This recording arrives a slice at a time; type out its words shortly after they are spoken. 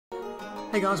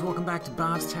Hey guys, welcome back to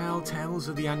Bard's Tale, Tales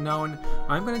of the Unknown.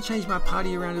 I'm going to change my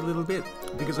party around a little bit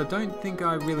because I don't think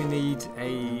I really need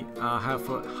a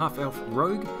half-elf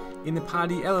rogue in the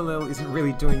party. LLL isn't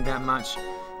really doing that much,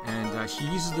 and she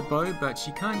uses the bow, but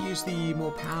she can't use the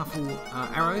more powerful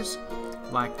arrows.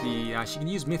 Like she can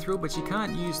use mithril, but she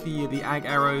can't use the ag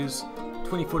arrows,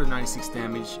 24 to 96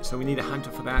 damage, so we need a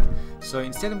hunter for that. So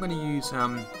instead I'm going to use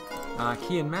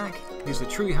Kian Mac, who's the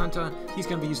true hunter. He's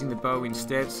going to be using the bow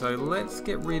instead, so let's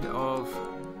get rid of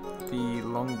the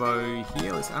longbow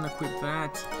here. Let's unequip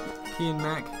that. Kian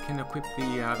Mac can equip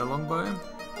the longbow.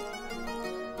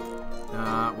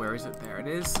 Where is it? There it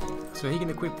is. So he can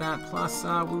equip that, plus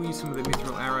we'll use some of the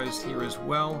mithril arrows here as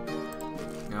well.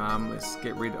 Let's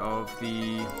get rid of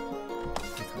the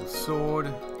mithril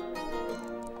sword.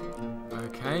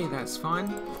 Okay, that's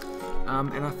fine.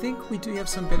 And I think we do have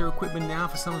some better equipment now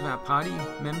for some of our party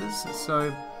members.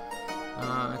 So,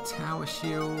 tower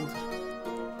shield,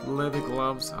 leather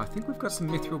gloves. I think we've got some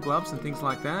mithril gloves and things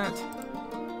like that.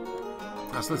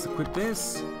 So let's equip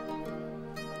this.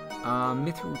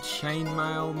 Mithril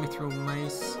chainmail, mithril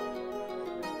mace.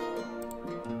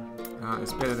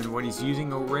 It's better than what he's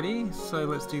using already, so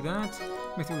let's do that.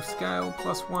 Mithril scale,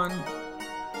 +1.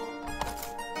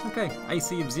 Okay,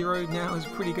 AC of 0 now is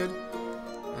pretty good.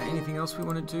 Anything else we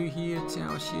want to do here?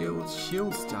 Tower shield,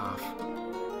 shield staff.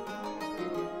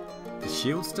 The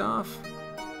shield staff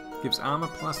gives armor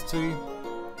 +2,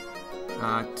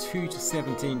 2 to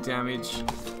 17 damage.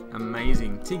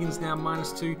 Amazing. Tegan's now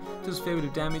 -2, does a fair bit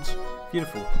of damage.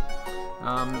 Beautiful.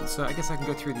 So I guess I can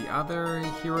go through the other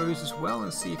heroes as well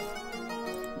and see if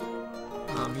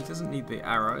he doesn't need the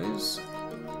arrows.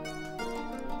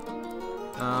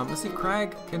 Let's see if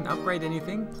Crag can upgrade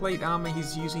anything. Plate armor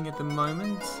he's using at the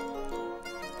moment.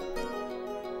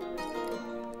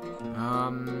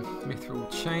 Mithril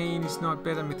chain is not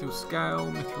better. Mithril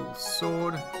scale, mithril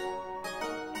sword.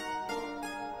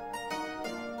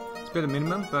 It's better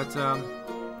minimum, but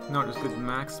not as good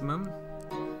maximum.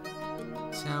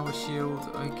 Tower shield,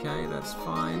 okay, that's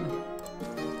fine.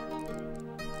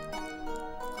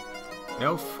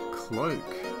 Elf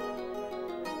cloak.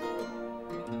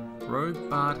 Rogue,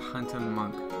 Bard, Hunter,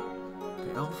 Monk.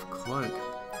 The Elf Cloak.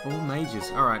 All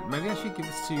mages. Alright, maybe I should give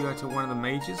this to one of the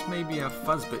mages. Maybe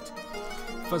Fuzzbit.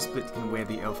 Fuzzbit can wear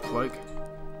the Elf Cloak.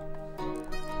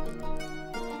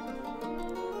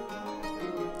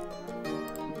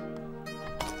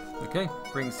 Okay,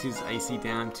 brings his AC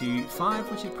down to 5,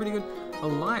 which is pretty good. A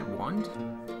light wand.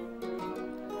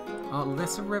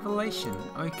 Lesser revelation.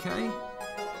 Okay.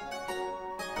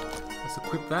 Let's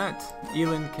equip that.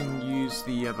 Elin can use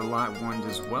the light wand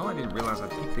as well. I didn't realise I'd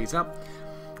pick these up.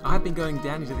 I've been going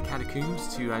down into the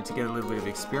Catacombs to get a little bit of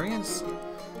experience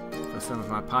for some of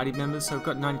my party members. So I've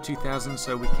got 92,000,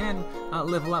 so we can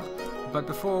level up. But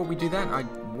before we do that, I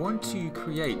want to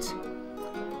create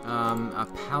a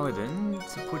paladin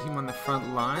to put him on the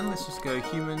front line. Let's just go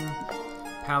human,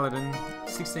 paladin,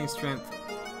 16 strength.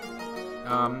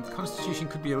 Constitution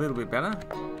could be a little bit better.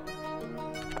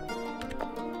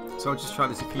 So I'll just try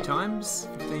this a few times.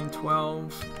 15,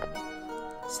 12,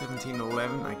 17,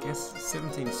 11, I guess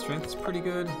 17 strength is pretty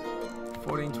good.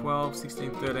 14, 12, 16,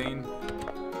 13.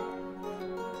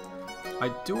 I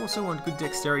do also want good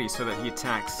dexterity so that he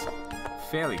attacks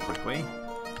fairly quickly.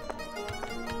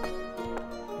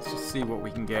 Let's just see what we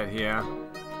can get here.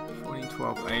 14,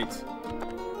 12, 8.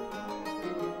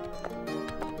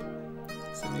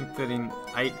 17, 13,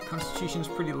 8. Constitution's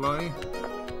pretty low.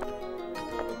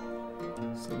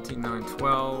 17, 9,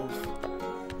 12,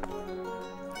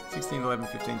 16, 11,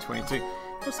 15, 22.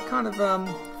 That's kind of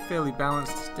fairly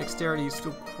balanced. Dexterity is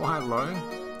still quite low.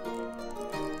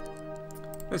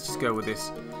 Let's just go with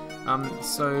this.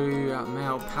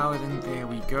 Male paladin, there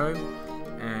we go.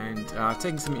 And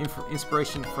taking some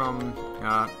inspiration from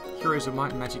Heroes of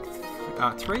Might and Magic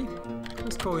 3.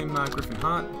 Let's call him Griffin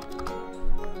Hart.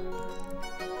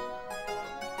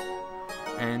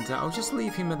 And I'll just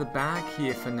leave him at the back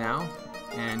here for now.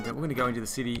 And we're going to go into the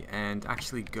city and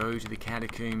actually go to the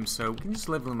Catacombs, so we can just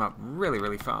level him up really,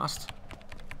 really fast.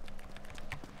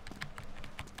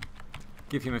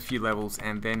 Give him a few levels,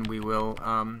 and then we will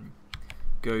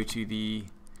go to the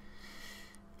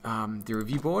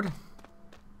review board.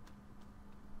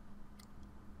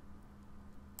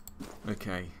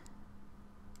 Okay.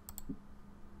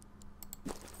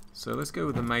 So let's go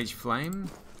with the Mage Flame.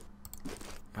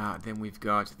 Then we've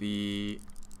got the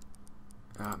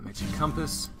Magic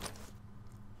Compass.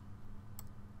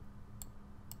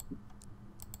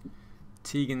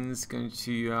 Tegan's going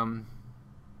to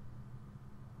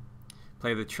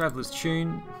play the Traveller's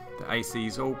Tune. The AC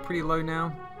is all pretty low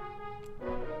now.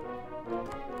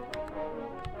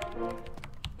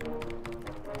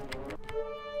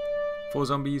 Four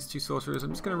zombies, 2 sorcerers.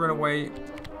 I'm just going to run away.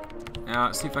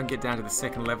 See if I can get down to the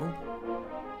 2nd level.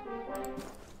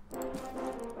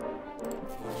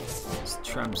 Let's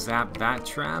trap zap that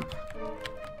trap.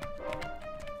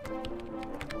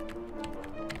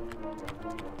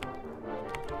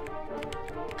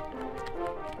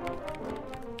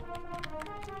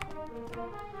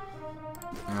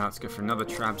 Now let's go for another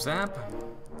trap zap.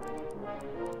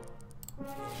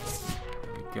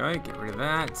 There we go, get rid of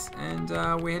that. And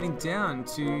we're heading down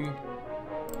to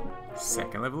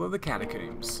 2nd level of the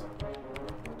Catacombs.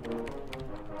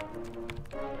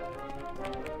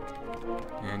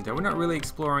 And we're not really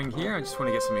exploring here, I just want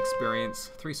to get some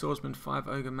experience. 3 swordsmen, 5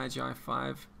 ogre magi,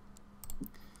 5.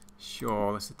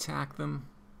 Sure, let's attack them.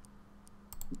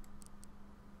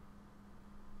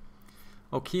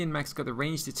 Oh, Key and Max got the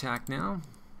ranged attack now.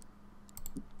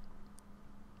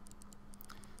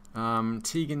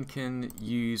 Tegan can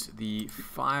use the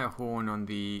fire horn on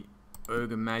the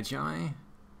ogre magi.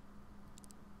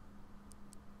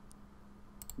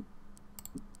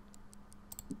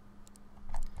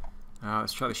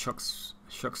 Let's try the shock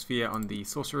sphere on the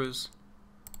sorcerers.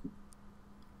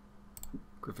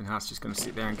 Griffin Heart's just going to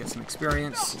sit there and get some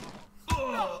experience.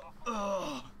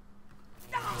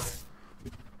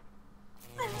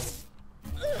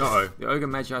 Uh-oh, the Ogre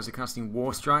Magi's are casting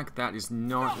War Strike. That is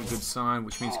not a good sign,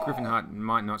 which means Griffin Heart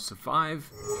might not survive.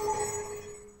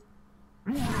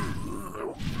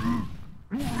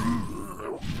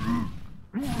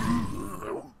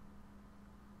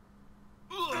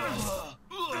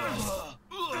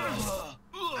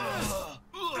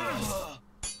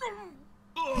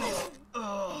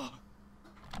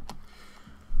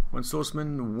 One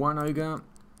swordsman, 1 ogre.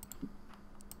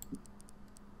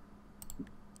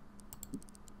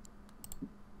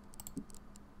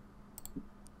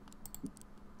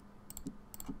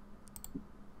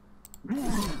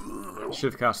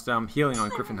 Should have cast healing on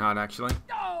Griffin Heart actually.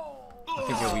 I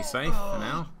think he'll be safe for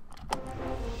now.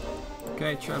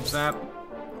 Okay, Trap Zap,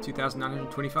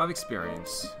 2,925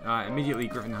 experience. Immediately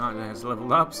Griffin Heart has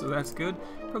leveled up, so that's good.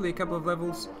 Probably a couple of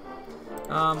levels.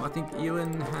 I think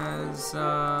Elin has...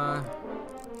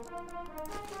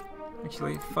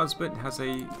 actually, Fuzzbit has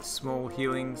a small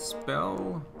healing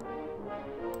spell.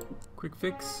 Quick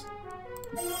fix.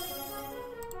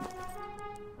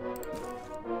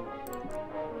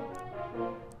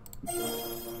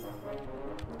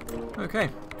 Okay,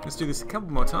 let's do this a couple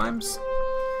more times.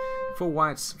 4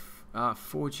 whites,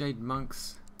 4 jade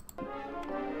monks.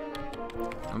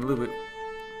 I'm a little bit...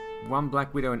 1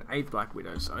 black widow and 8 black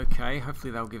widows. Okay,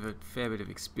 hopefully they'll give a fair bit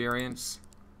of experience.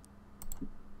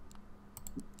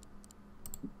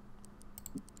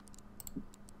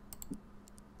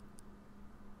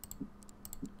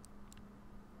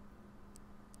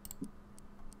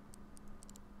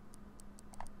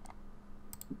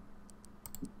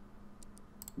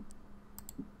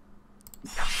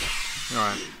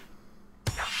 Alright.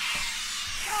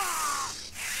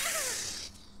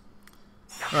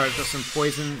 Alright, got some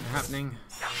poison happening.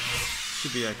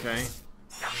 Should be okay.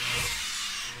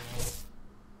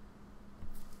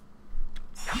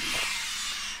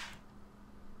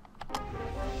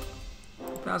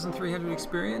 $1,300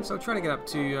 experience. I'll try to get up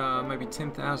to maybe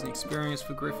 10,000 experience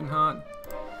for Griffin Heart.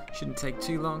 Shouldn't take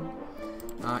too long.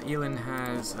 Elin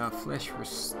has Flesh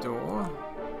Restore.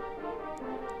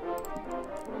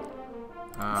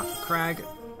 For Crag,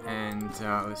 and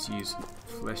let's use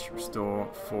Flesh Restore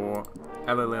for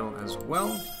LLL as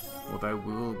well, although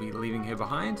we will be leaving her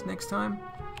behind next time.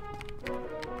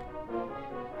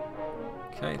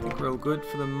 Okay, I think we're all good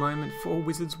for the moment. 4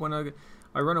 wizards, 1 ogre.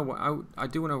 I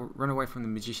do want to run away from the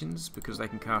magicians because they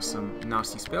can cast some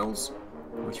nasty spells,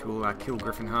 which will kill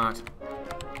Griffin Heart.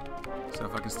 So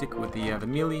if I can stick with the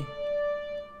melee,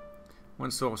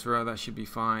 1 sorcerer, that should be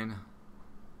fine.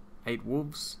 8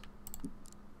 wolves.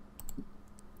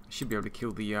 Should be able to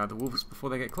kill the wolves before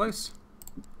they get close.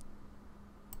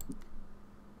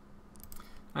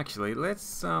 Actually,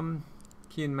 let's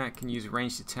Key and Matt can use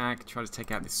ranged attack, try to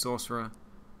take out this sorcerer.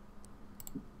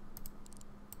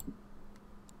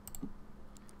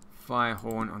 Fire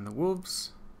horn on the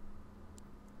wolves.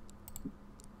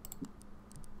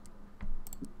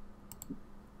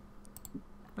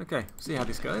 Okay, see how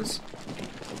this goes.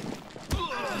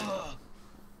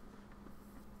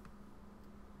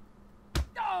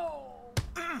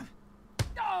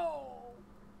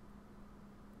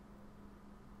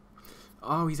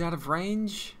 Oh, he's out of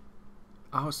range?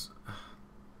 Oh,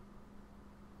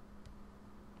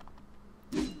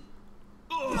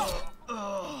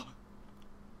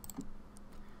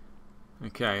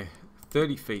 okay,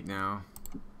 30 feet now.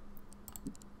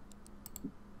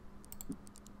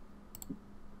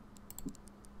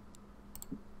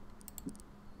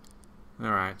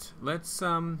 Alright, let's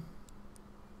get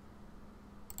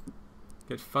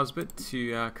Fuzzbit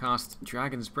to cast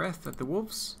Dragon's Breath at the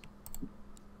wolves.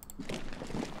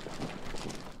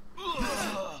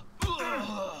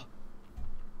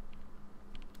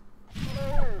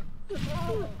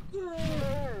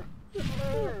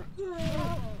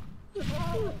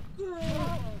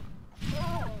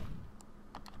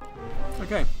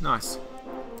 Okay, nice.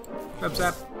 Grab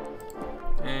Zap.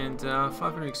 And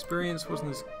 500 experience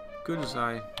wasn't as good as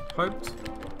I hoped.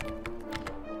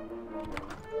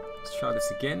 Let's try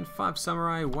this again. 5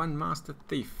 Samurai, 1 Master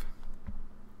Thief.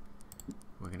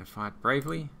 We're going to fight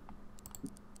bravely.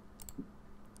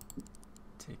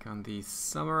 Take on the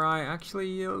Samurai.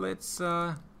 Actually, let's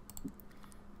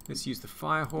use the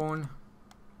Fire Horn.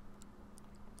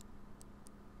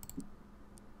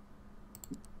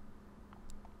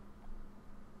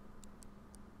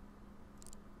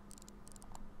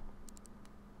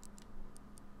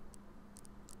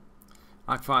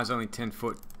 Arc Fire is only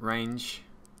 10-foot range.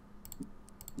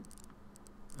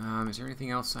 Is there anything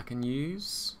else I can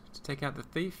use to take out the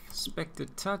thief? Spectre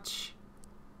Touch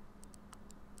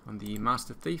on the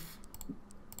Master Thief.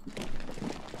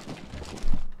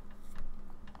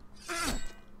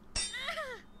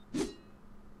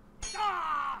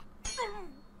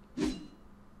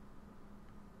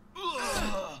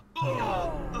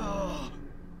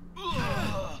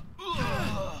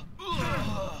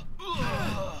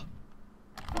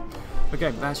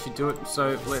 Okay, that should do it.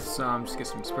 So let's just get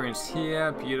some experience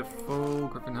here. Beautiful.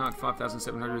 Griffin Heart,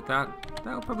 5,700.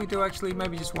 That'll probably do actually.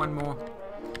 Maybe just one more.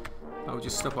 I'll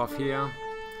just stop off here.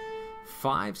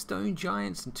 5 Stone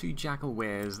Giants and 2 Jackal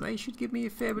Wares. They should give me a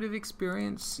fair bit of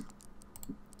experience.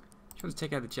 Try to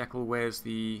take out the Jackal Wares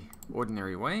the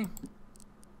ordinary way.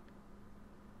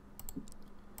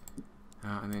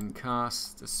 And then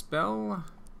cast a spell.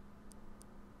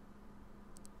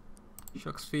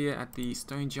 Shock Sphere at the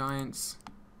Stone Giants.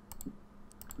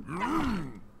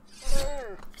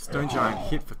 Stone Giant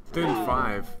hit for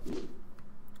 35.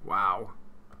 Wow.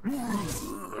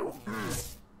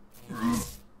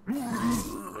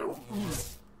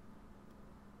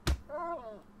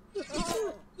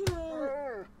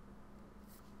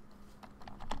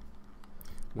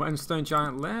 One Stone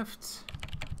Giant left.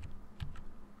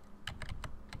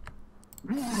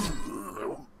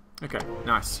 Okay,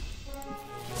 nice.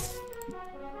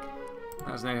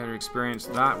 1,800 experience,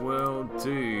 that will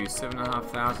do.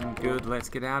 7,500, good. Let's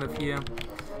get out of here.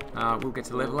 We'll get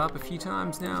to level up a few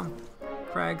times now.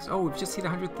 Crags, oh, we've just hit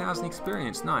 100,000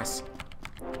 experience, nice.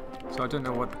 So I don't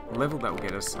know what level that will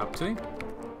get us up to.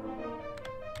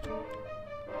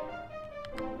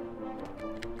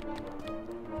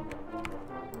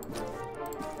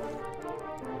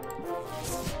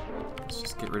 Let's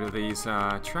just get rid of these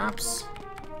traps.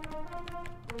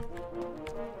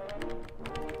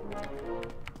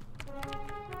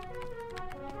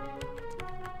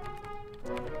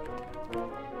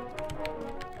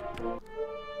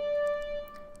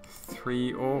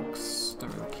 Three orcs,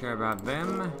 don't really care about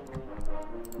them.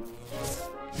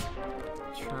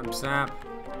 Trap Zap.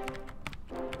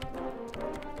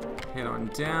 Head on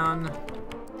down.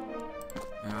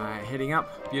 Heading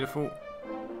up, beautiful.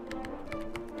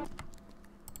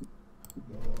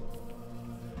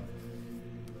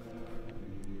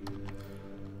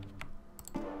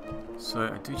 So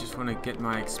I do just want to get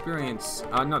my experience,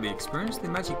 not the experience, the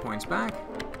magic points back.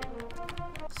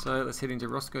 So let's head into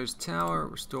Roscoe's Tower,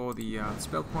 restore the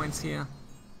spell points here.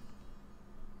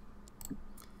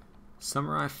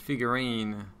 Samurai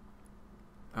figurine.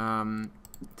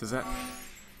 Does that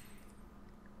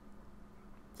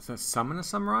summon a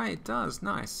samurai? It does,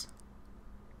 nice.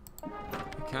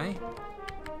 Okay.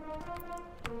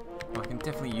 Well, I can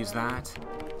definitely use that.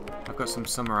 I've got some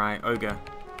samurai ogre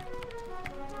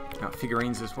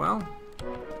figurines as well.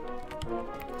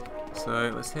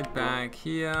 So let's head back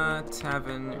here,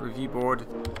 Tavern, Review Board.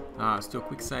 Let's do a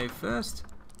quick save first.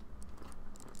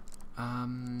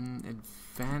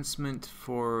 Advancement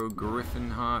for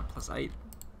Griffin Heart, plus 8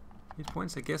 hit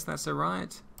points, I guess that's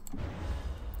alright.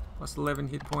 Plus 11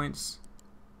 hit points.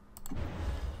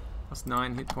 Plus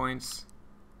 9 hit points.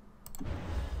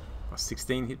 Plus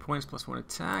 16 hit points, plus 1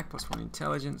 attack, plus 1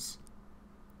 intelligence.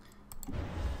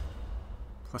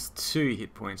 Plus 2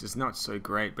 hit points is not so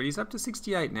great, but he's up to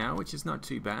 68 now, which is not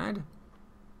too bad.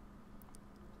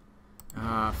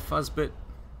 Fuzzbit.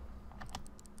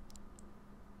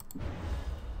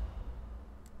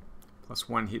 Plus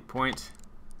 1 hit point.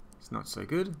 It's not so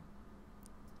good.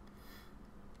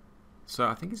 So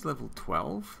I think he's level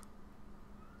 12.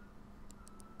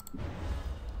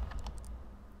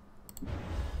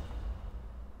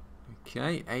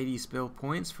 Okay, 80 spell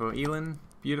points for Elin.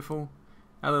 Beautiful.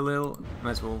 Alalil,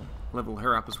 might as well level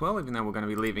her up as well, even though we're going to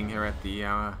be leaving her at the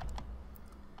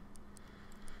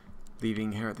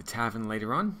tavern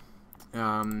later on.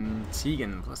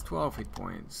 Tegan, plus 12 hit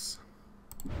points.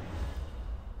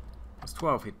 Plus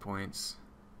 12 hit points.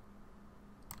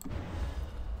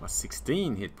 Plus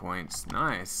 16 hit points.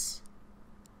 Nice.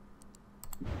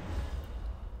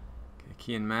 Okay,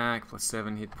 Kian Mac, plus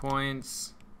 7 hit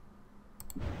points.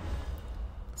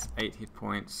 Plus 8 hit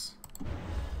points.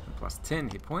 And plus 10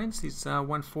 hit points. He's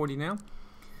 140 now.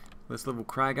 Let's level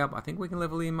Crag up. I think we can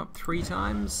level him up 3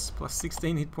 times. Plus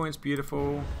 16 hit points.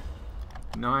 Beautiful.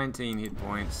 19 hit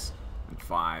points. And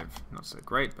 5. Not so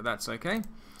great, but that's okay.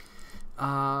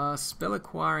 Spell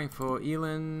acquiring for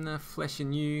Elin, Flesh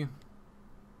Anew.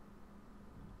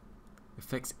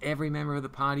 Affects every member of the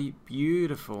party.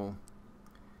 Beautiful.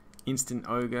 Instant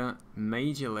Ogre,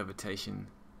 Major Levitation.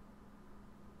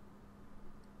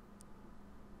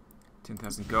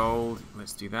 10,000 gold.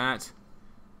 Let's do that.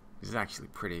 This is actually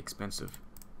pretty expensive.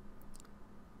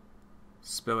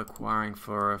 Spell acquiring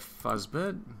for a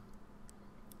Fuzzbird.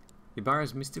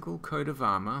 Ibarra's Mystical Coat of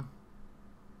Armor.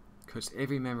 Coats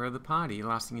every member of the party,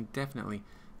 lasting indefinitely.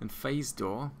 And Phase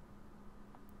Door.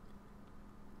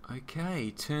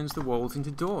 Okay, turns the walls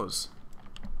into doors.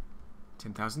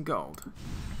 10,000 gold.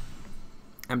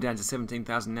 I'm down to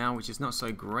 17,000 now, which is not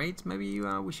so great. Maybe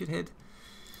we should head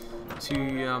to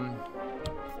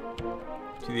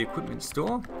the equipment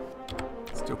store.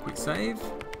 Let's do a quick save.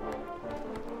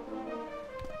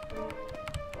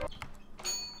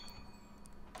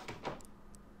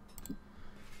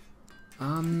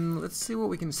 Let's see what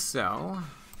we can sell.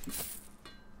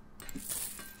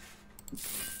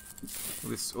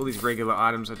 All these regular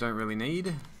items I don't really need.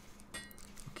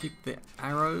 I'll keep the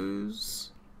arrows.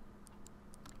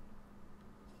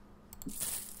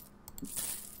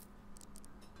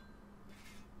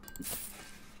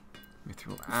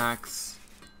 Mithril axe.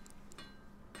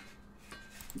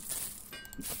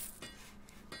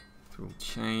 Mithril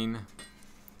chain.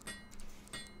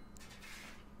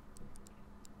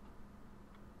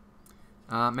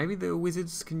 Maybe the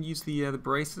wizards can use the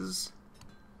braces.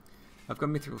 I've got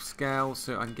mithril scale,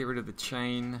 so I can get rid of the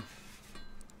chain.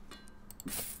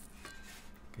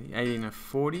 Okay, 18 of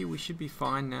 40. We should be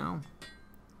fine now.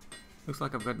 Looks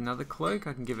like I've got another cloak.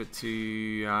 I can give it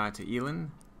to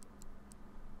Elin.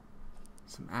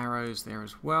 Some arrows there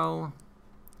as well.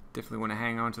 Definitely want to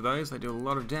hang on to those. They do a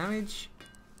lot of damage.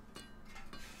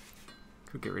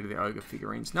 Could get rid of the ogre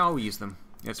figurines. No, I'll use them.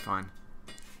 That's fine.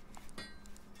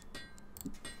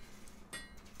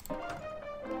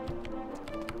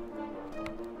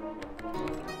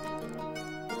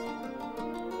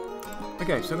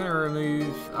 Okay, so I'm going to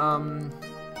remove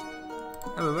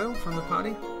LOL from the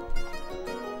party.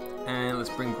 And let's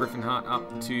bring Griffinheart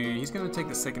up to... He's going to take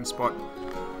the second spot.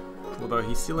 Although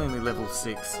he's still only level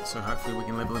 6, so hopefully we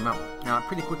can level him up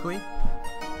pretty quickly.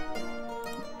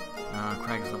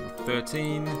 Crag's level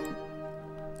 13.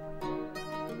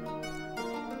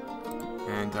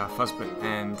 And Fuzzbit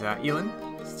and Elin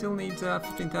still need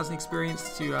 15,000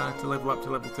 experience to level up to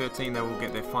level 13. They will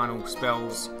get their final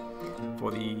spells for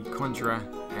the Conjurer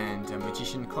and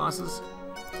Magician classes.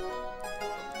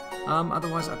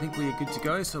 Otherwise, I think we are good to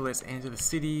go, so let's enter the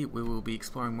city. We will be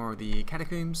exploring more of the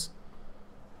Catacombs.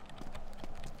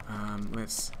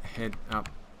 Let's head up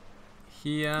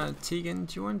here. Tegan,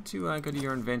 do you want to go to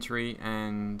your inventory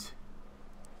and...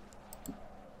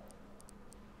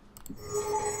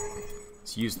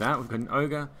 Let's use that. We've got an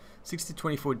Ogre. 6 to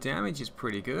 24 damage is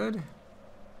pretty good.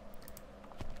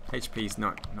 HP's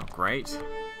not great.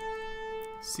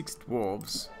 6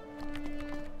 dwarves.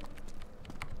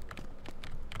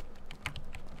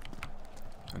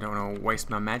 I don't want to waste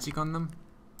my magic on them.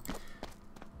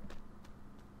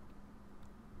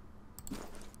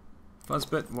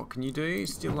 Fuzzbit, what can you do?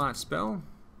 Still light spell.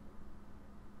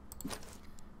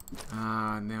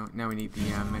 Now we need the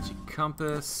magic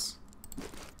compass.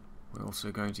 We're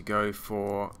also going to go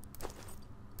for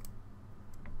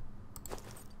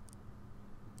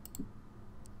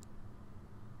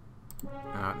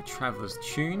the Traveler's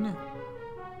Tune.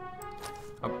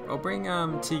 I'll bring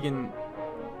Tegan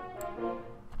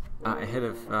ahead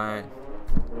of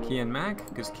Kian Mac,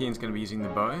 because Kian's going to be using the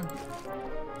bow.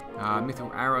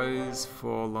 Mithril arrows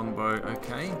for longbow,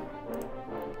 okay.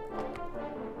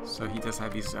 So he does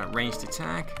have his ranged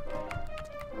attack.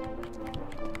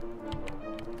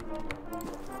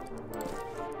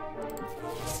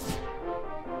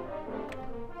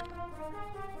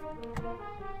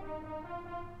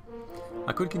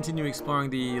 I could continue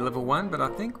exploring the level 1, but I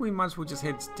think we might as well just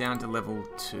head down to level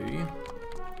 2.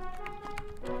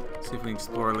 See if we can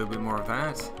explore a little bit more of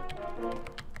that.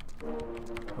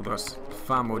 Although it's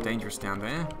far more dangerous down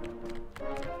there.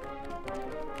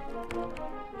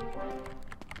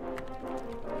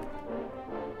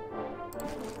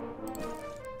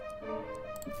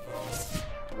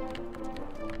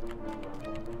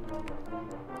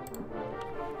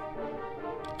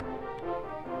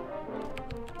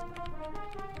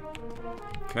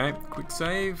 Okay, quick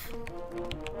save.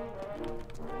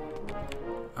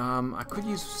 I could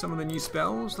use some of the new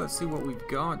spells. Let's see what we've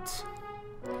got.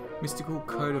 Mystical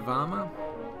Coat of Armor.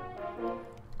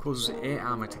 Causes air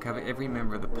armor to cover every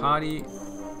member of the party.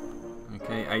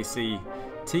 Okay, AC.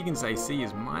 Tegan's AC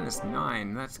is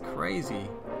 -9. That's crazy.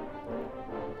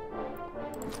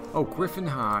 Oh, Griffin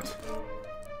Heart.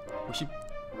 We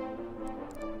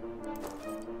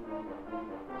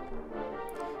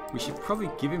should probably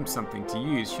give him something to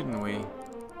use, shouldn't we?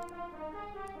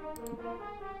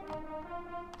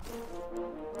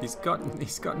 He's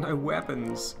got no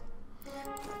weapons.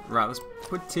 Right, let's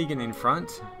put Tegan in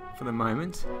front for the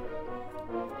moment.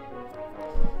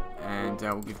 And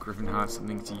we'll give Griffin Heart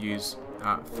something to use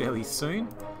fairly soon.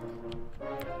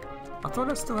 I thought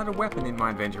I still had a weapon in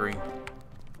my inventory.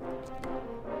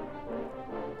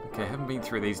 Okay, I haven't been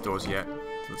through these doors yet.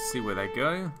 So let's see where they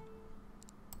go.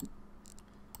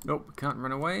 Nope, can't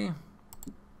run away.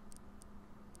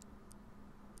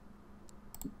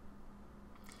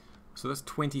 So that's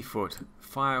 20 foot.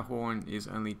 Firehorn is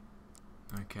only...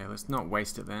 Okay, let's not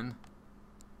waste it then.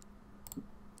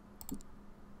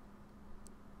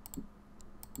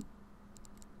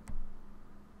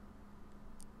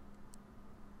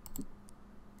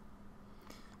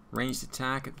 Ranged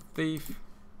attack at the thief.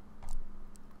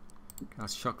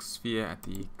 Cast shock sphere at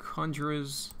the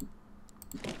conjurers.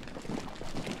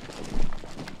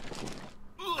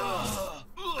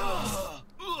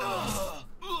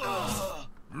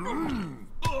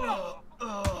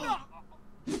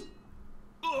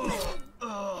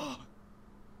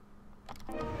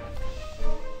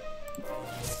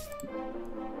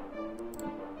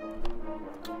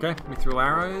 Okay, mithril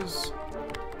arrows.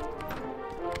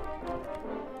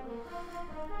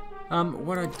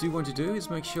 What I do want to do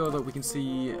is make sure that we can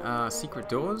see secret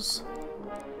doors.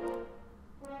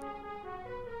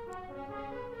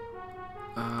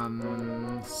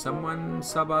 Someone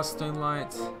sub us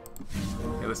Stonelight.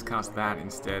 Okay, let's cast that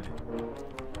instead.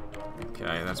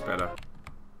 Okay, that's better.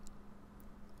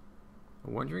 A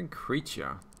wandering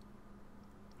creature.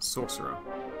 Sorcerer.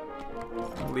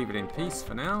 We'll leave it in peace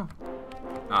for now.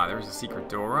 Ah, there is a secret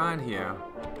door right here.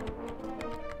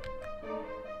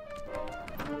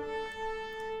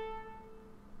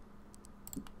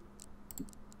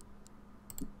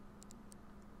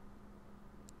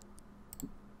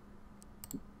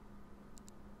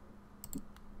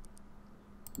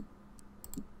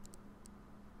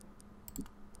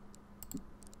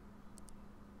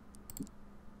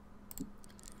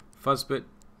 Fuzzbit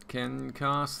can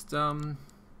cast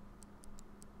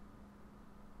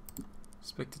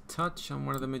Expected Touch on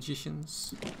one of the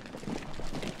magicians.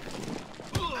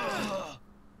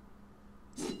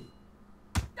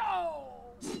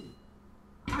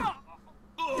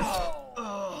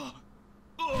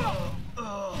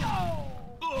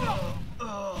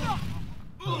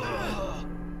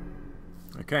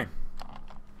 Okay.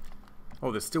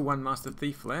 Oh, there's still one Master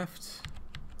Thief left.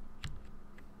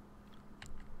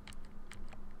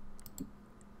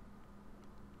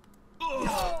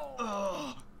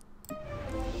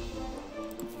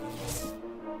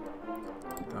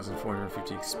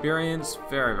 Experience,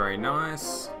 very, very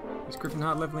nice. Is Griffin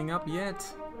Heart leveling up yet?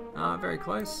 Very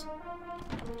close.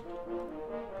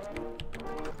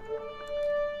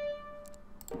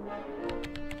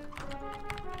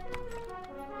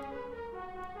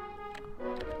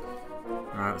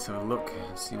 Alright, let's have a look,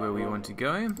 see where we want to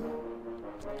go.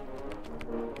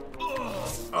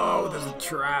 Oh, there's a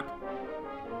trap.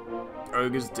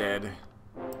 Ogre's dead.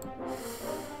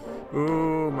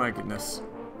 Oh my goodness.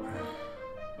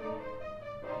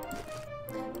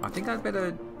 I think I'd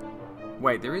better...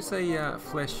 Wait, there is a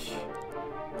flesh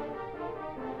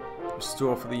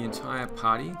restore for the entire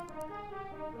party.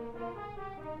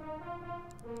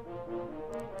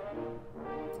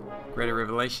 Greater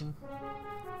Revelation.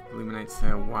 Illuminates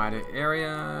a wider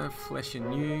area. Flesh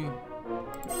anew.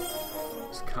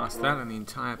 Just cast that on the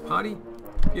entire party.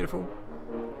 Beautiful.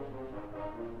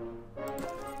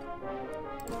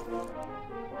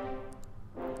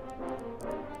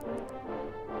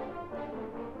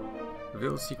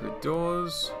 Reveal secret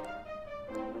doors.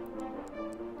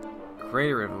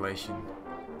 Greater Revelation.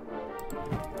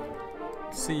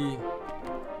 See.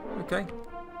 Okay.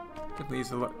 Definitely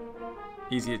is a lot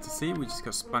easier to see. We just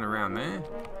got spun around there.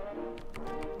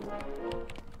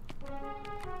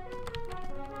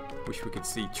 Wish we could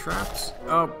see traps.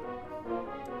 Oh!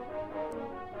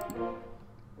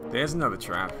 There's another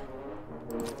trap.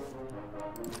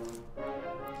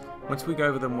 Once we go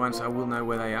over them once, I will know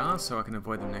where they are, so I can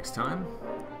avoid them next time.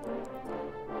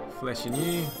 Flesh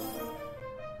anew.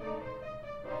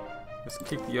 Let's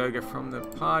kick the ogre from the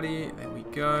party. There we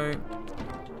go.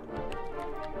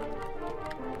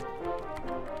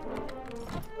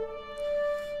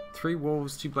 Three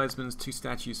wolves, 2 bladesmen, 2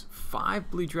 statues, 5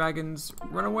 blue dragons.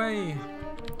 Run away!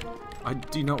 I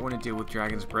do not want to deal with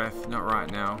Dragon's Breath. Not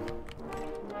right now.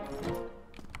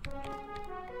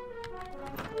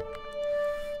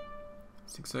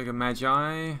 Six ogre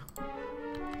magi.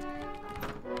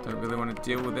 Don't really want to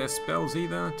deal with their spells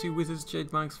either. 2 wizards,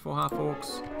 jade monks, 4 half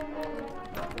orcs.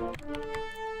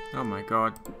 Oh my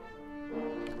god.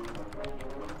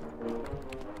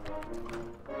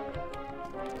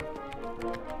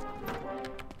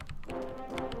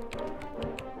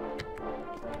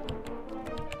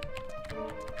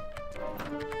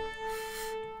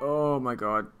 Oh my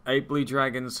god. 8 blue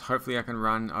dragons. Hopefully I can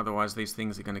run, otherwise these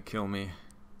things are going to kill me.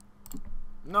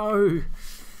 No!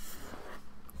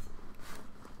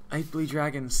 8 blue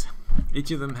dragons.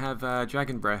 Each of them have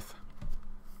dragon breath.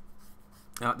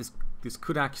 Now this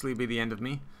could actually be the end of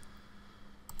me.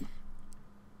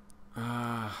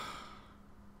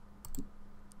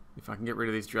 If I can get rid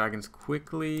of these dragons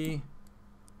quickly.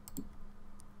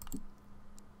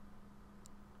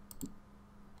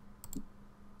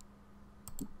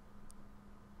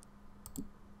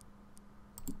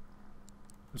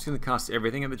 I'm just going to cast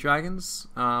everything at the dragons.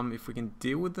 If we can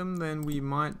deal with them, then we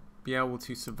might be able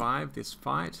to survive this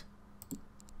fight.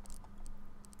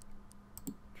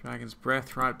 Dragon's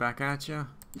Breath right back at you.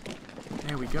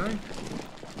 There we go.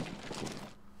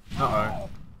 Uh-oh.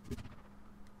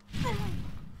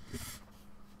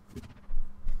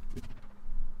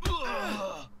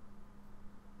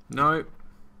 No.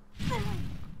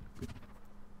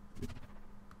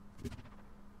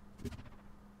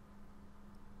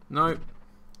 No.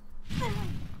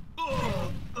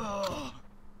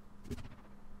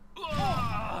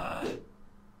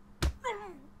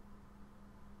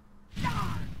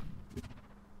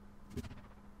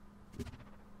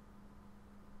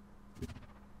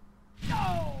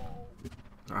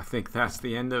 I think that's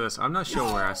the end of this. I'm not sure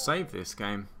where I saved this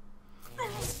game.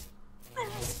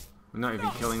 I'm not even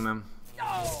killing them.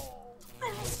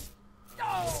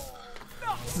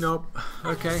 Nope.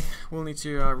 Okay, we'll need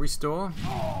to restore.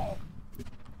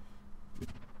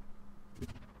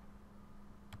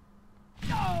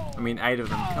 I mean, 8 of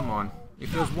them, come on.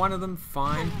 If there was 1 of them,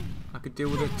 fine. I could deal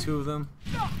with it, 2 of them.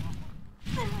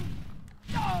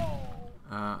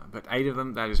 But 8 of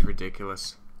them, that is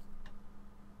ridiculous.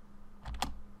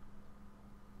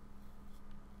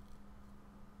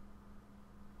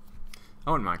 I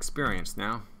want my experience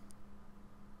now.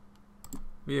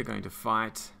 We are going to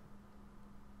fight.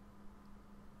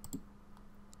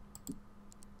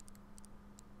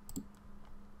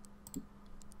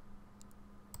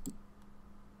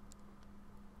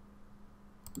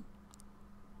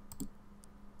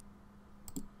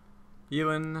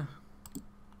 Elin.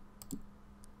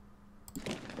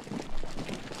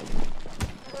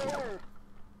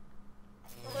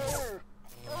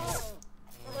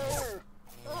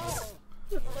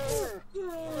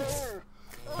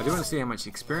 I do want to see how much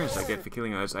experience I get for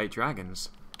killing those 8 dragons.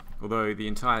 Although the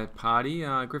entire party,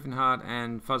 Griffinheart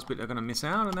and Fuzzbit, are going to miss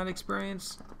out on that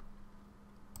experience.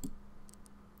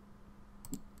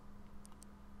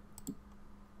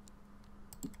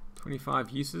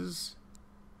 $25 uses.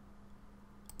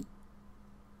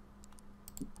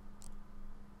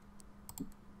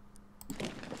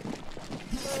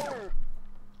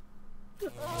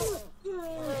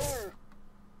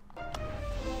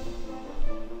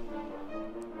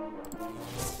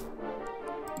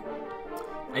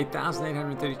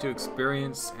 $8,832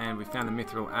 experience, and we found the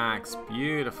Mithril Axe.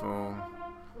 Beautiful.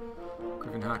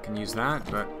 Griffinheart can use that,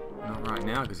 but not right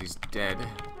now because he's dead.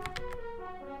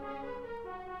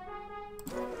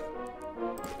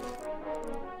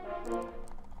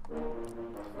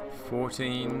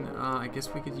 $14. I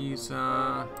guess we could use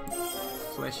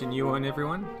Flesh anew on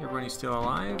everyone. Everyone who's still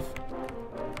alive.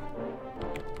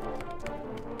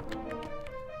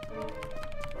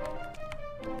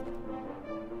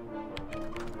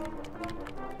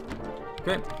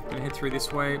 Okay, gonna head through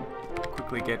this way,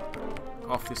 quickly get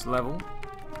off this level.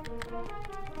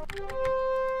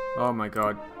 Oh my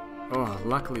god. Oh,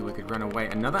 luckily we could run away.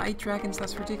 Another 8 dragons?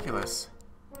 That's ridiculous.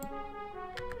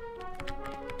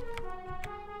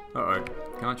 Uh-oh.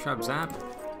 Can I trap zap?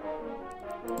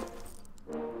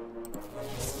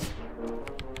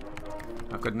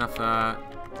 I've got enough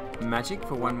magic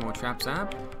for 1 more trap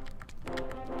zap.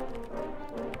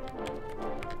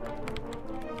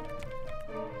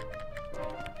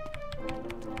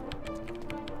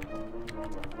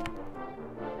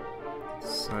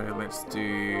 So let's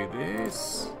do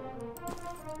this.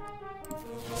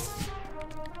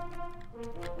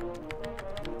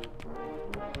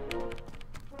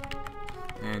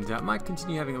 And I might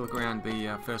continue having a look around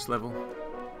the first level,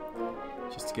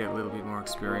 just to get a little bit more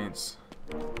experience.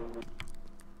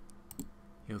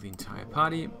 Heal the entire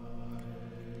party.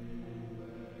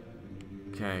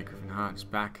 Okay, Griffin Hart is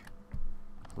back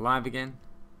alive again.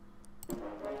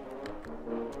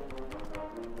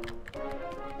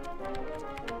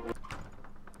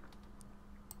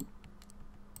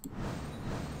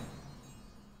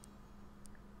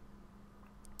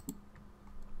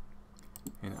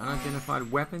 An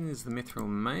unidentified weapon is the mithril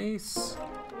mace.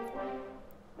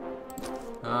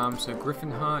 So Griffin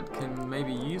Hart can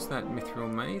maybe use that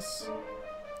mithril mace.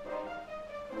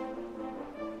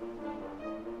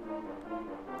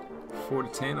 Four to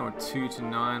 10 or 2 to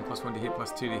 9, plus 1 to hit,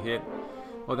 plus 2 to hit.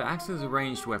 Oh, the axe is a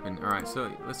ranged weapon. Alright,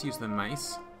 so let's use the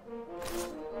mace.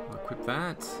 I'll equip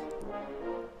that.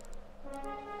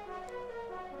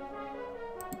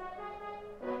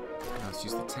 Let's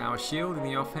use the tower shield in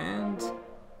the offhand.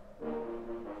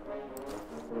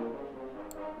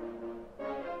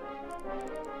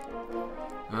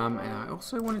 And I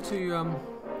also wanted to,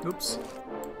 oops,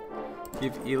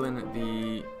 give Elin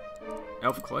the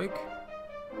elf cloak.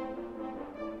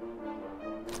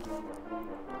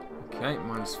 Okay,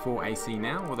 minus 4 AC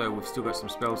now, although we've still got some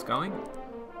spells going.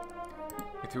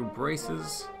 Mithril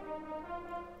braces.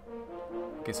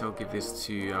 Guess I'll give this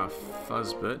to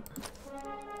Fuzzbit.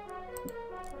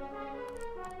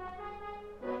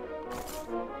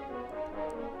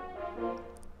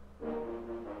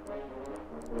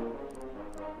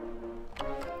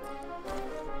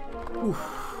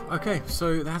 Okay,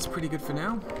 so that's pretty good for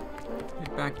now.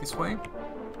 Head back this way.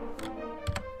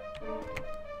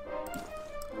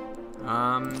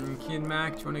 Kid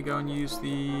Mac, do you want to go and use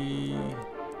the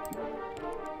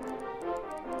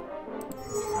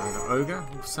ogre?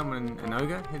 Summon an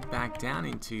ogre. Head back down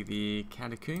into the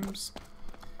Catacombs.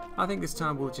 I think this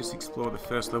time we'll just explore the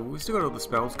first level. We've still got all the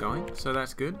spells going, so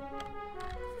that's good.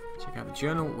 Check out the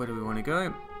journal. Where do we want to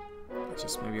go?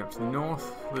 Just maybe up to the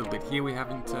north. A little bit here we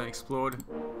haven't explored.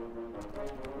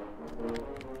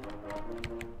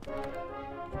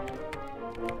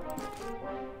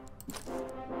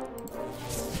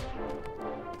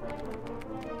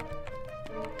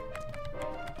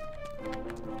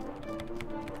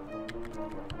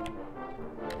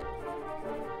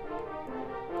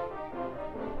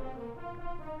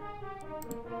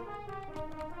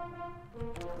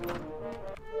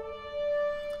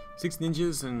 Six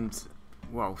ninjas and,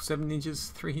 well, 7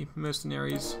 ninjas, 3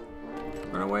 mercenaries.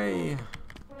 Run away!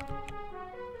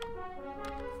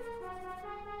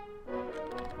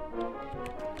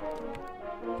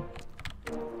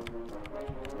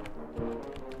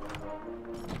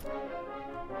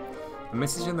 A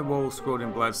message on the wall scrawled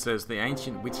in blood says, "The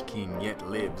ancient Witch King yet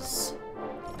lives."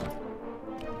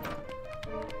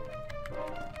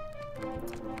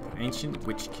 The ancient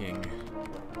Witch King.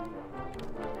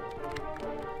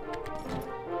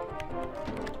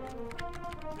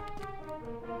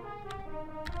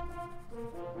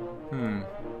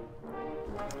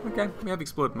 Okay, we have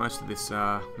explored most of this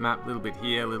map, a little bit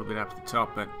here, a little bit up at the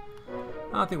top, but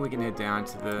I think we can head down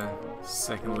to the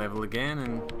second level again,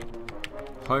 and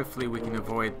hopefully we can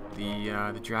avoid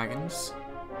the dragons.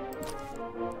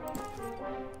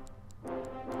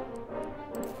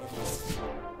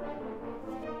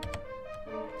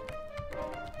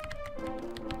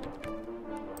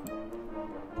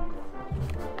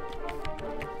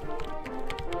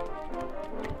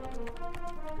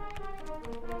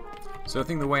 So I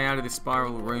think the way out of this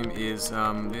spiral room is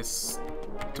this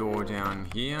door down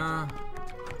here.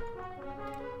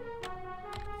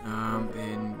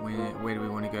 Then where do we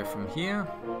want to go from here?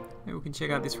 Maybe we can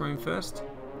check out this room first.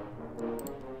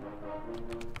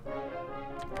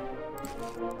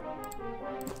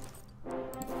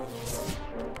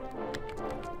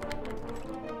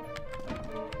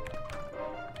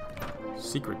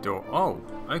 Secret door. Oh,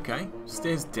 okay.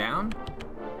 Stairs down.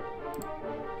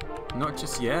 Not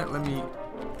just yet. Let me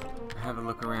have a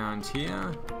look around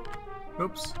here.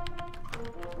 Oops.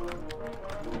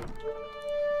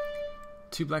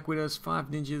 2 Black Widows, 5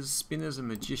 ninjas, spinners and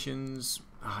magicians.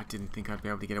 Oh, I didn't think I'd be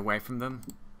able to get away from them.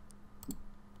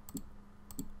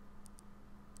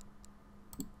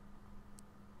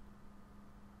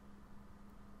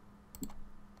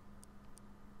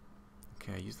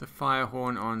 Okay, use the fire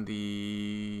horn on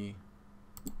the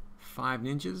 5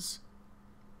 ninjas.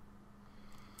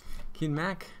 Kin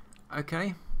Mac,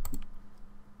 okay.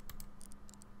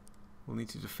 We'll need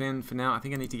to defend for now. I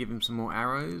think I need to give him some more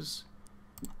arrows.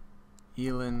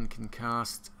 Elin can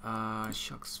cast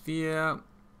Shock Sphere,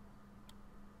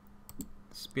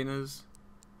 Spinners,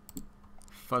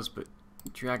 Fuzzbit,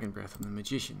 Dragon Breath on the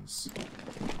Magicians.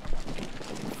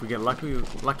 If we get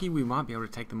lucky, we might be able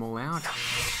to take them all out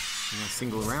in a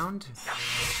single round.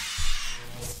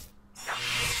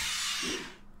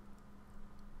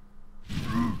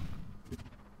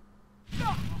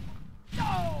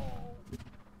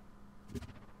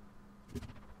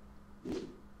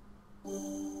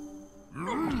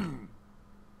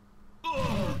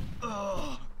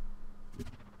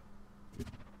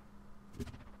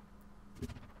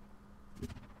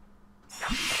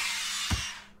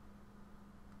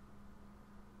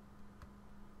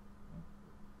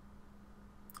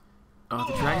 Oh,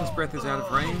 the Dragon's Breath is out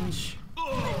of range.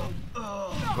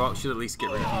 Well, should at least get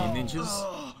rid of the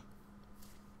ninjas.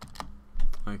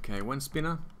 Okay, one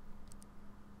spinner.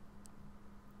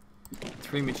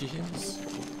 3 magicians.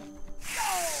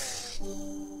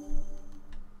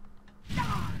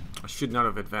 I should not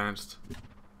have advanced.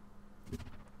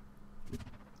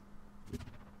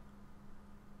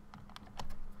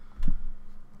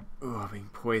 Oh, I'm being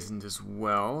poisoned as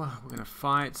well. We're gonna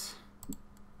fight.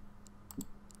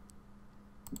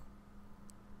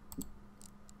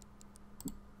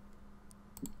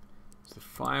 It's the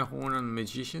Firehorn on the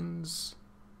Magicians.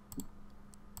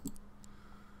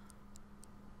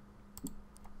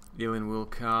 Elin will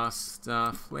cast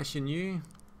Flesh Anew.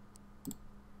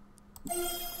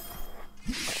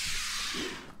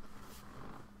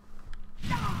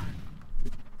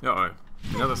 Uh-oh,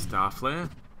 another Star Flare.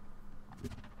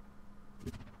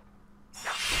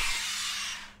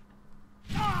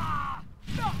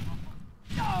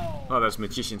 Oh, those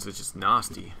magicians are just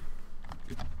nasty.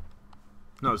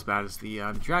 Not as bad as the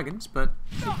dragons, but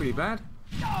still pretty bad.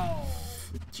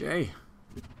 Jay.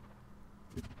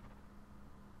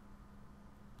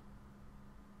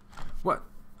 What?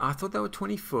 I thought they were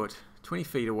 20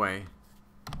 feet away.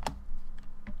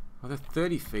 Oh, they're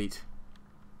 30 feet.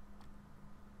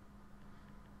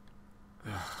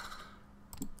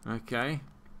 Okay.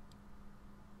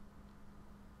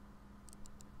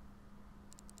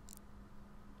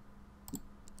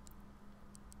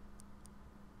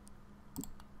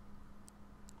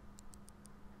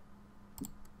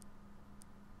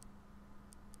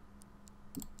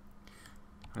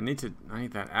 I need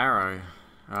that arrow.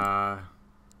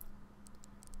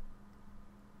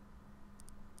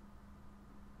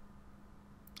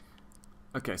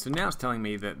 Okay, so now it's telling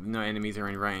me that no enemies are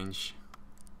in range.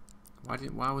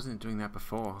 Why wasn't it doing that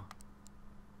before?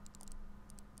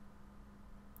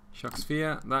 Shock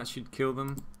Sphere, that should kill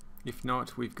them. If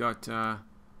not, we've got 6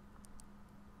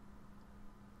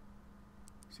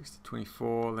 to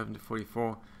 24, 11 to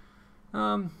 44.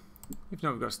 If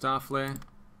not, we've got Star Flare.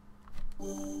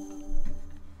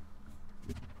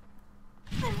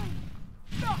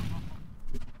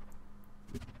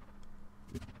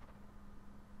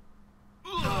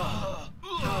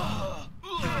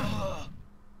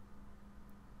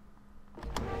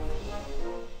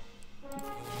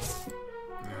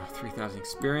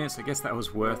 Experience. I guess that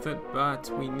was worth it, but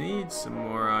we need some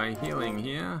more healing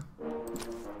here.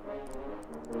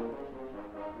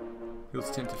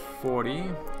 Heals 10 to 40.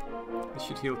 This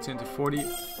should heal 10 to 40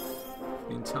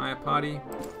 the entire party.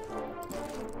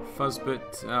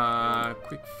 Fuzzbit,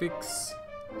 quick fix.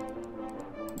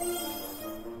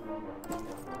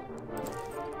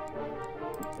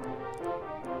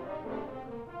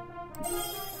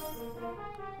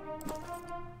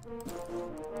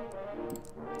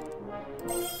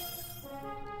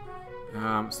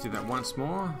 Let's do that once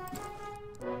more.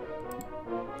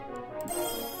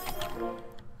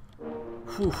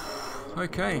 Whew.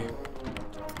 Okay.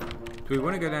 Do we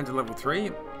want to go down to level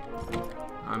 3?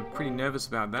 I'm pretty nervous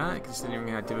about that, considering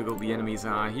how difficult the enemies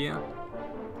are here.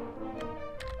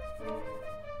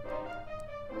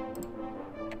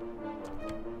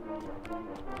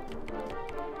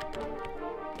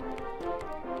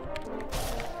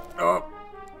 Oh!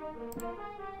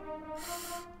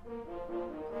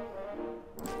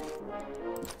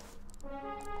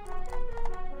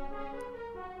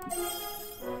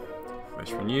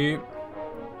 Flesh Renew.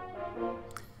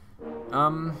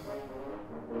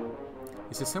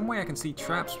 Is there some way I can see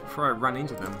traps before I run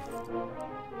into them?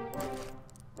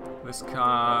 Let's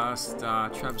cast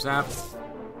Trap Zap.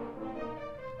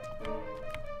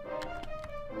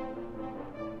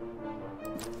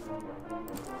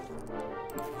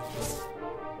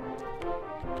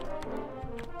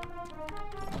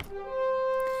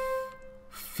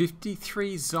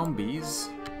 "53 zombies?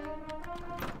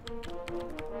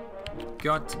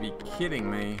 Got to be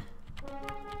kidding me."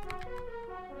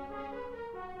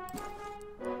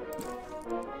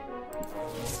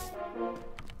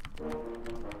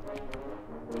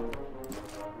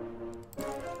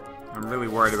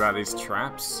 bit worried about these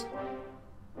traps.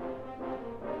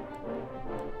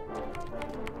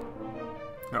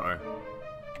 Uh-oh.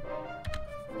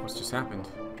 What's just happened?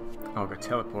 Oh, I got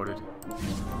teleported.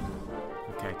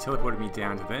 Okay, teleported me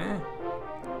down to there.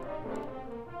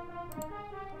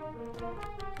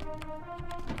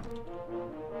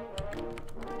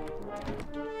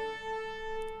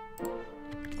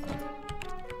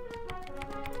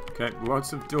 Okay,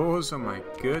 lots of doors. Oh my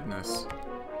goodness.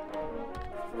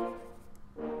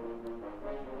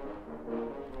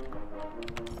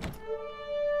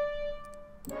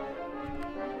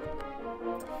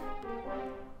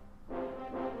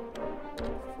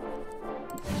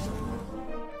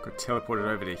 Got teleported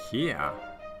over to here.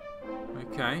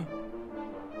 Okay.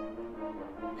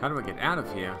 How do I get out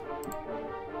of here?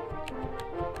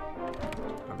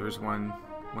 Oh, there is one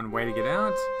way to get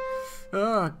out.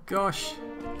 Oh gosh.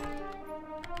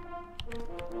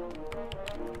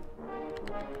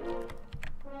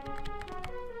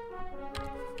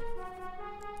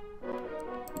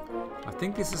 I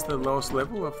think this is the lowest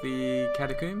level of the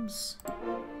Catacombs.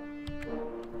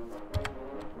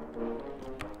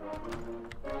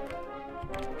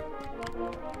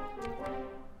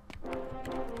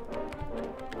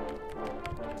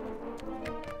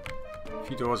 A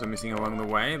few doors are missing along the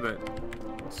way, but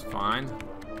it's fine.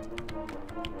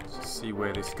 Let's just see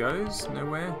where this goes.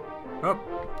 Nowhere. Oh!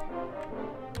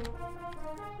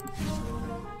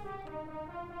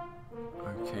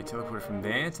 Okay, teleported from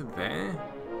there to there.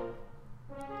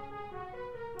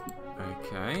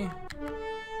 Okay.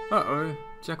 Uh-oh.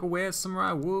 Jackal wears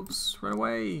samurai wolves. Run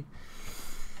away.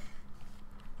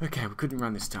 Okay, we couldn't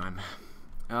run this time.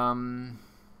 I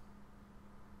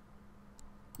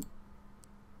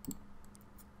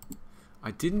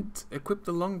didn't equip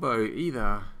the longbow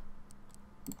either.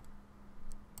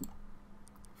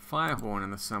 Firehorn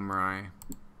and the samurai.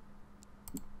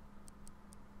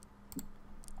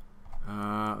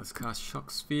 Let's cast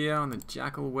Shock Sphere on the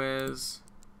Jackal wears.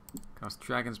 Cast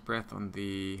Dragon's Breath on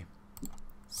the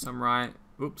samurai.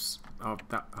 Oops. Oh,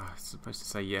 that I was supposed to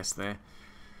say yes there.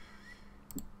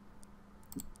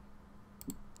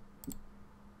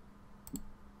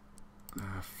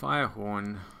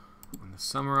 Firehorn on the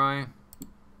samurai.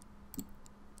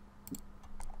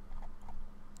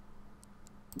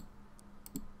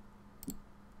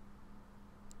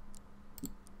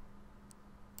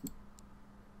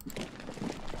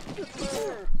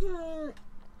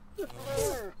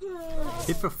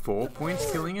 Hit for 4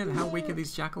 points killing it? How weak are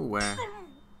these Jackal wear?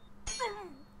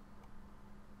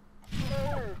 I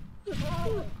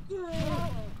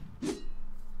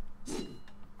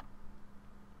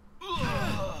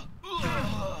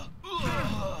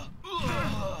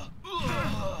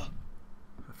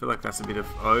feel like that's a bit of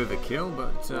overkill,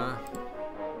 but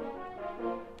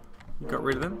you got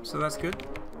rid of them, so that's good.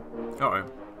 Uh-oh.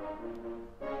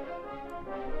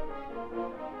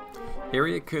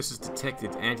 Area curses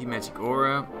detected. Anti-magic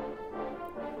aura.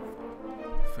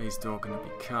 Phase door gonna be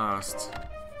cast.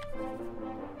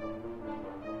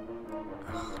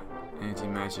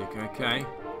 Anti-magic, okay.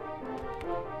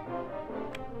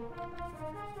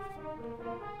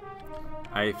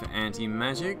 A for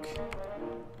anti-magic.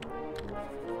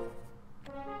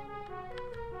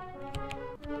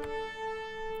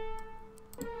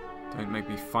 Don't make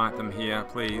me fight them here,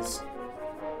 please.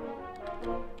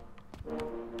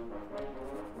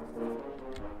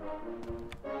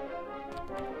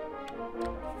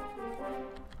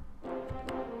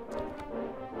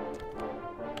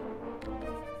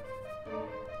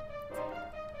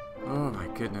 Oh my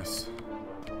goodness.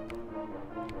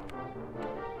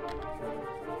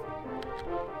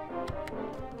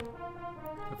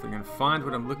 If I can find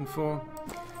what I'm looking for.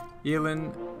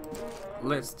 Elin,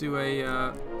 let's do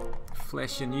a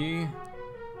flesh anew. Do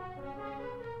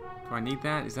I need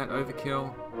that? Is that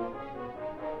overkill?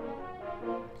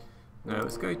 No,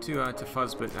 let's go to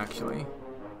Fuzzbit actually.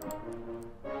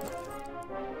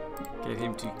 Get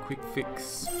him to quick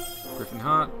fix Griffin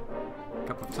Heart a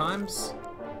couple of times.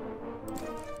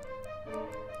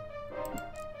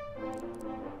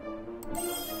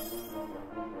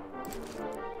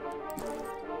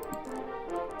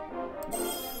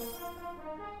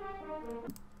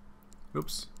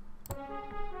 Oops.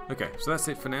 Okay, so that's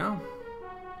it for now.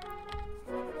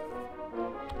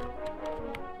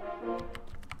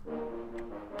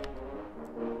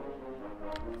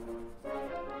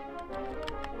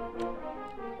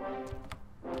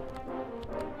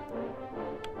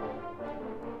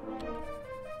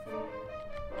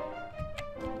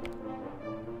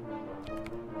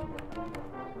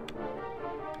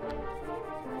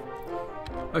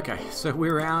 Okay, so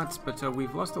we're out, but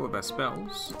we've lost all of our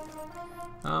spells.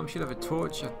 Should have a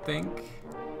torch, I think.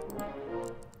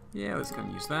 Yeah, let's go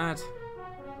and use that.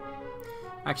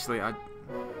 Actually, I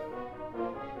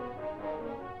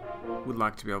would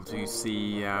like to be able to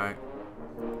see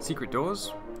secret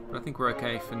doors, but I think we're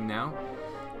okay for now.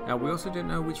 We also don't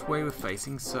know which way we're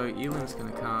facing, so Elin's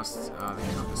going to cast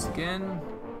the compass again.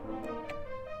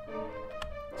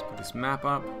 Let's put this map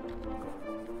up.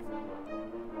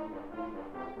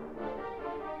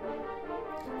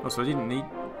 Also, I didn't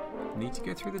need to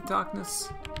go through the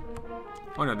darkness.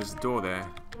 Oh no, there's a door there.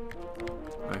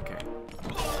 Okay.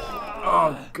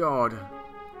 Oh god.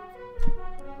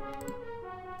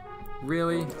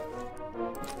 Really?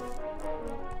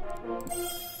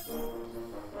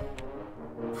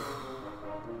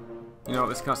 You know what,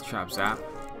 let's cast Trap Zap.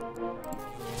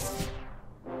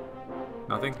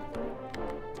 Nothing?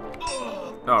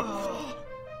 Oh.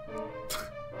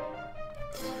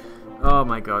 Oh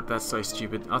my god, that's so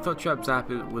stupid. I thought Trap Zap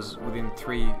was within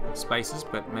 3 spaces,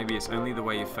 but maybe it's only the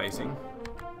way you're facing.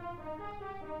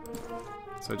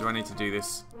 So do I need to do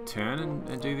this turn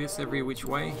and do this every which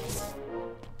way?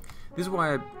 This is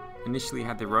why I initially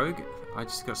had the rogue. I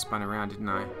just got spun around, didn't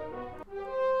I?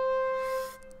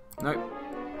 Nope.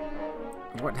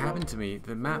 What happened to me?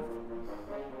 The map...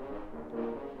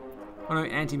 Oh no,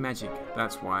 anti-magic.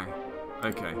 That's why.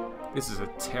 Okay. This is a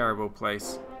terrible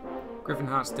place.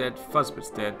 Griffinheart's dead. Fuzzbit's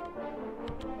dead.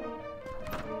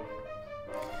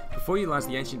 Before you lies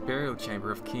the ancient burial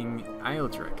chamber of King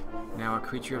Aeldric, now a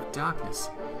creature of darkness.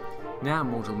 Now,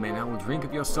 mortal men, I will drink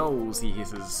of your souls, he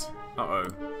hisses. Uh-oh.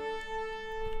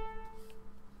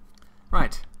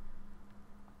 Right.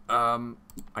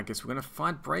 I guess we're gonna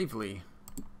fight bravely.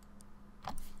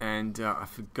 And I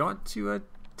forgot to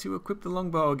equip the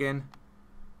longbow again.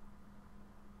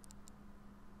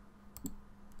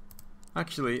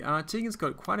 Actually, Tegan's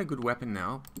got quite a good weapon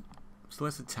now. So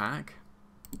let's attack.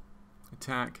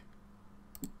 Attack.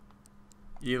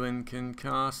 Elin can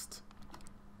cast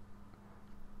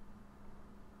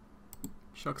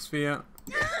Shock Sphere.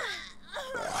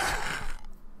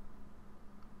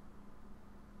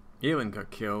 Elin got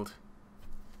killed.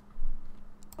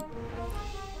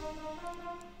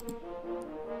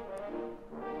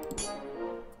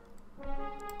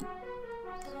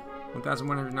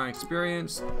 $1,109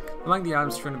 experience. Among the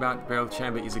items thrown about the burial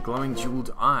chamber is a glowing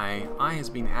jeweled eye. Eye has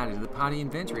been added to the party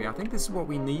inventory. I think this is what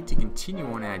we need to continue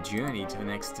on our journey to the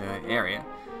next area.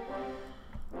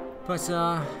 But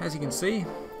as you can see,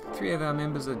 3 of our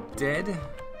members are dead. There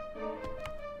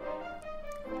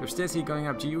are stairs here going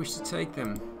up. Do you wish to take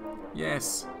them?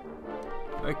 Yes.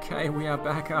 Okay, we are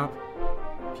back up.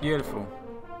 Beautiful.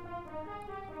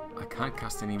 I can't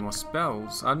cast any more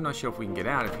spells. I'm not sure if we can get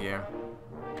out of here.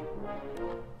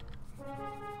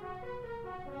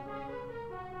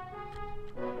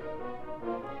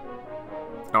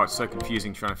 Oh, it's so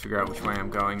confusing trying to figure out which way I'm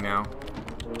going now.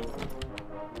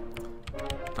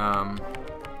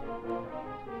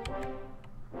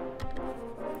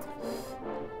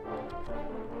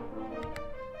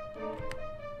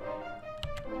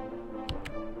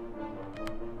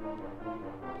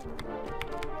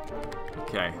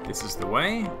 Okay, this is the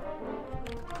way.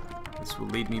 This will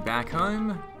lead me back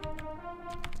home.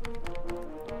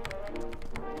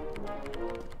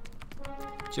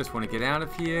 Just want to get out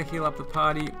of here, heal up the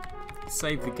party,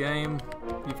 save the game.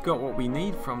 We've got what we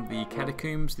need from the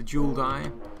Catacombs, the jeweled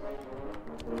eye.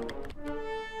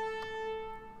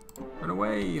 Run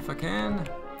away if I can.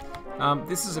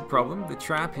 This is a problem, the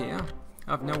trap here.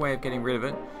 I have no way of getting rid of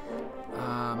it.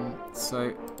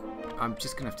 So I'm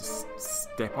just going to have to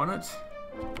step on it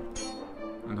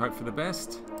and hope for the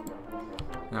best.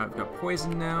 Now I've got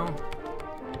poison now.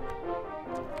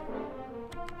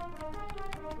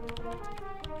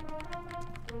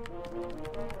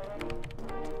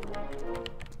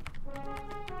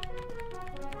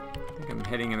 I'm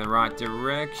heading in the right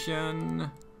direction.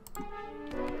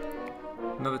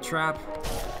 Another trap.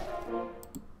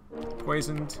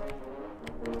 Poisoned.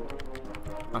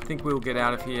 I think we'll get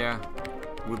out of here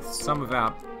with some of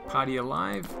our party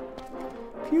alive.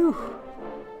 Phew.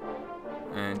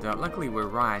 And luckily we're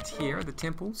right here at the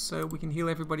temple, so we can heal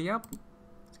everybody up.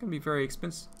 It's going to be very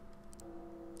expensive.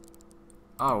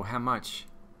 Oh, how much?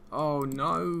 Oh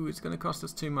no, it's going to cost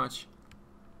us too much.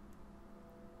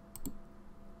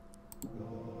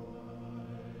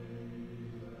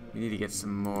 We need to get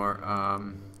some more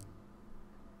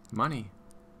money.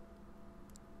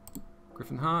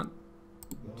 Griffinheart,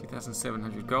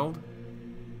 2,700 gold.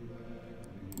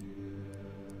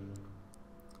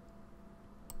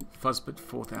 Fuzzbit,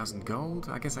 4,000 gold.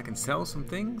 I guess I can sell some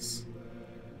things.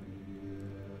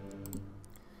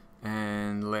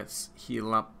 And let's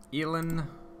heal up Elin.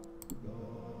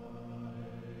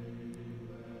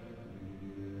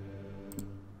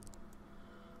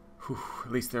 Whew,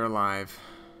 at least they're alive.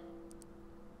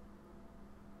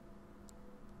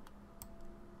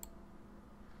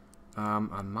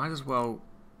 I might as well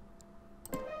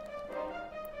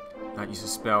use a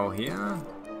spell here.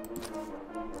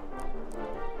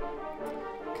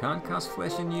 Can't cast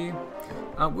Flesh in you.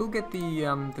 We'll get the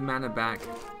mana back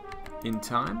in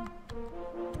time.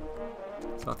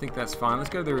 So I think that's fine. Let's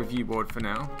go to the review board for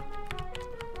now.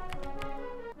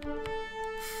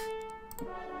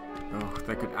 Oh,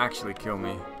 they could actually kill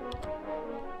me.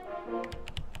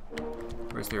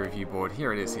 Where's the review board?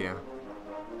 Here it is here.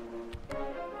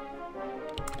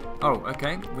 Oh,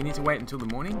 okay. We need to wait until the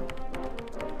morning.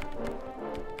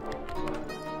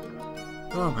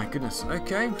 Oh my goodness.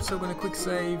 Okay, so we're going to quick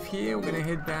save here. We're going to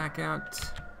head back out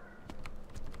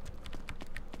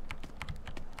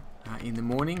in the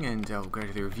morning, and we'll go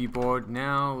to the review board.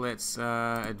 Now let's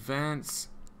advance.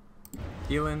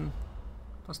 Healing.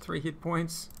 Plus 3 hit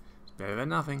points. It's better than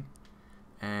nothing.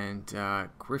 And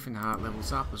Griffin Heart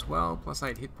levels up as well. Plus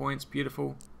 8 hit points.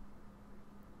 Beautiful.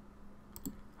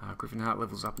 Griffin Heart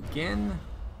levels up again.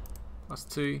 Plus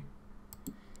 2.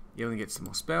 Healing gets some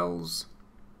more spells.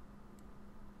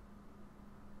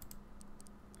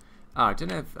 I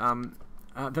don't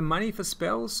have the money for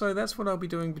spells, so that's what I'll be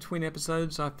doing between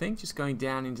episodes, I think. Just going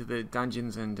down into the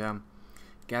dungeons and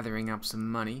gathering up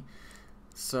some money.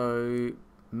 So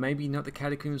maybe not the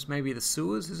Catacombs, maybe the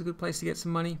sewers is a good place to get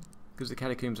some money, because the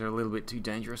Catacombs are a little bit too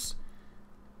dangerous.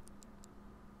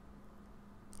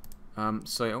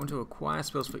 So I want to acquire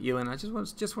spells for Elin. I just want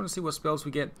to see what spells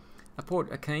we get.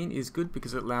 Apport Arcane is good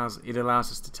because it allows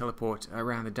us to teleport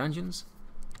around the dungeons.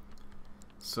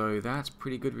 So that's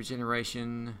pretty good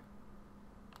regeneration.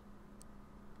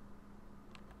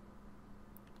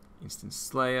 Instant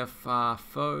Slayer, Far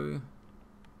Foe.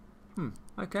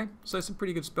 Okay, so some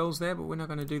pretty good spells there, but we're not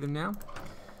going to do them now.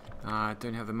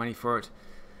 Don't have the money for it.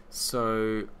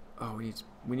 So, we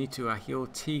need to heal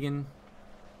Tegan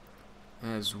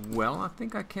as well. I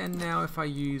think I can now if I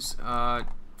use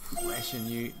Flesh and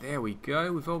you. There we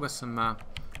go. We've all got some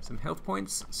health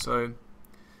points, so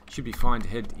should be fine to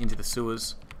head into the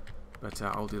sewers. But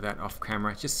I'll do that off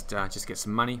camera. Just get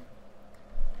some money,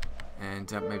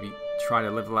 and maybe try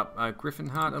to level up Griffin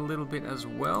Heart a little bit as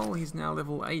well. He's now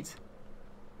level 8.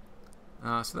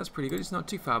 So that's pretty good. He's not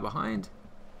too far behind.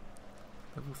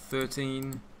 Level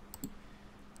 13.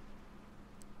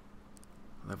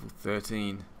 Level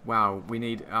 13. Wow, we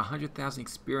need 100,000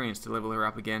 experience to level her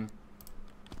up again.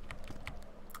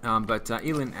 But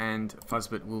Elin and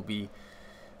Fuzzbit will be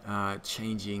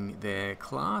changing their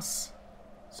class.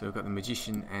 So we've got the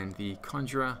Magician and the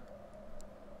Conjurer.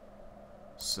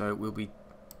 So we'll be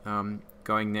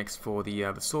going next for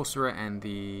the Sorcerer and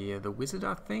the Wizard,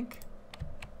 I think.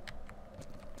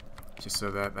 Just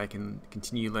so that they can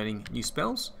continue learning new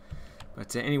spells.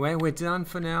 But anyway, we're done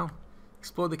for now.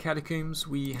 Explored the Catacombs.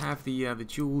 We have the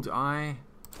Jeweled Eye.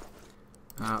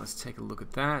 Let's take a look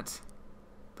at that.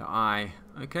 The eye.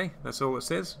 Okay, that's all it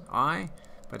says. Eye.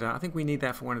 But I think we need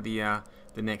that for one of the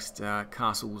next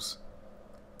castles.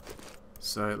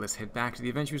 So let's head back to the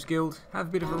Adventurers Guild, have a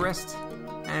bit of a rest,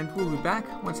 and we'll be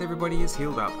back once everybody is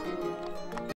healed up.